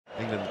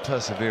and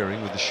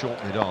persevering with the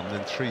short mid on,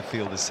 then three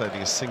fielders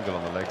saving a single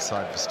on the leg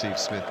side for Steve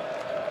Smith,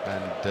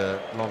 and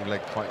long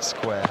leg quite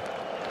square.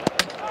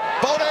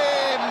 Bowled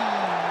in!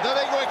 The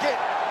big wicket!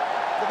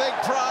 The big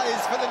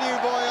prize for the new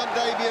boy on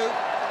debut.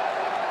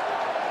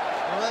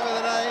 Remember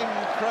the name,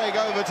 Craig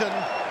Overton.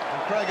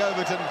 And Craig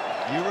Overton,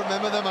 you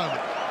remember the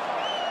moment.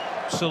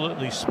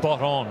 Absolutely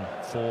spot on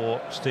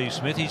for Steve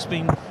Smith. He's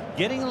been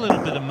getting a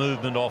little bit of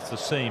movement off the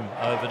seam,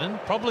 Overton,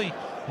 probably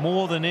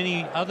more than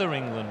any other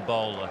England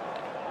bowler.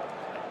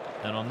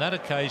 And on that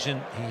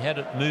occasion, he had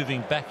it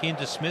moving back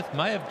into Smith,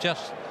 may have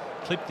just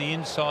clipped the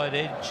inside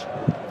edge,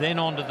 then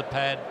onto the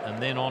pad,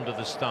 and then onto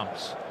the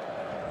stumps.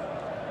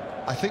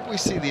 I think we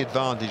see the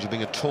advantage of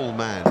being a tall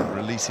man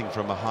releasing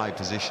from a high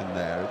position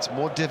there. It's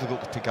more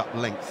difficult to pick up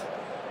length.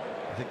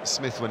 I think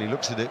Smith, when he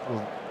looks at it,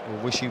 will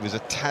wish he was a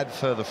tad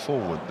further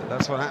forward, but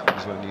that's what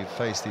happens when you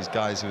face these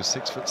guys who are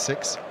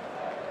 6'6".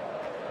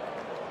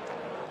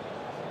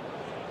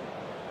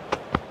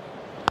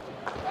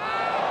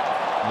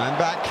 And then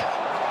back.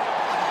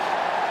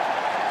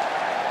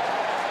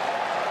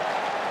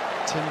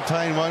 Tim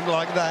Paine won't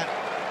like that.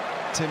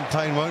 Tim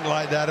Paine won't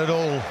like that at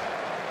all.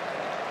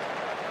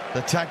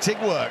 The tactic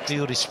worked.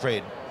 Field is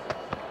spread.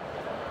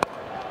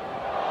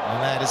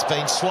 And that has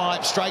been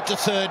swiped straight to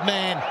third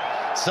man.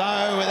 So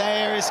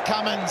there is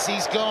Cummins.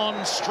 He's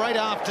gone straight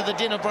after the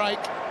dinner break.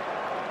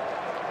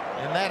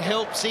 And that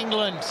helps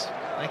England.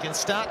 They can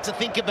start to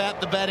think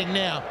about the batting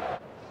now.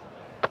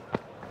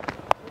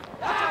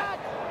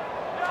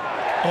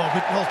 Oh,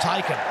 good, well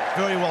taken.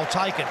 Very well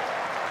taken.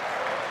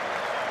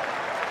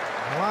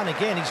 Well, and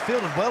again, he's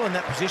fielded well in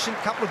that position.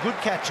 Couple of good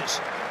catches.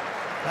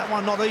 That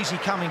one not easy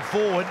coming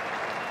forward.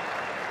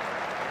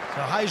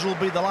 So Hazel will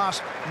be the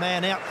last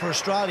man out for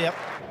Australia.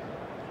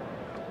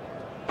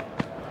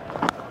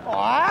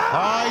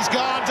 Oh, he's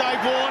gone,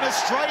 Dave Warner,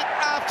 straight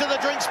after the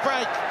drinks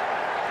break.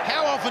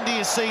 How often do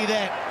you see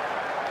that?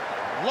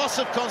 Loss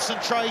of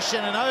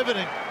concentration, and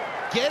Overton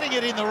getting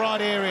it in the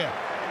right area.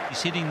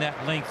 He's hitting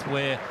that length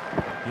where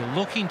you're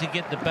looking to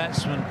get the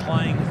batsman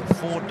playing a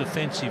forward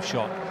defensive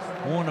shot.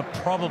 Warner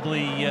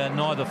probably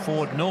neither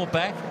forward nor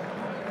back.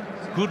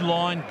 Good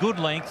line, good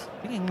length.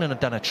 I think England have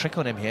done a trick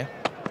on him here.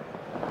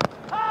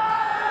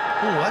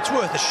 Oh, that's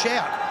worth a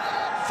shout.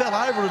 Fell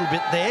over a little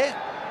bit there.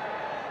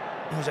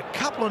 There was a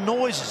couple of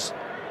noises.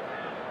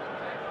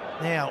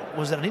 Now,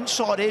 was it an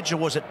inside edge or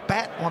was it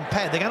bat on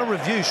pad? They're going to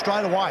review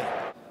straight away.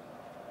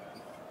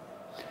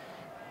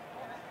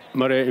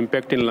 Murray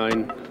impact in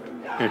line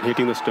and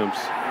hitting the stumps.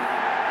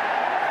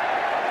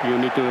 You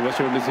need to reverse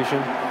your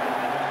decision.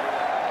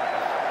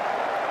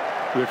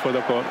 Wait for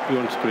the call, you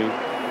won't spring.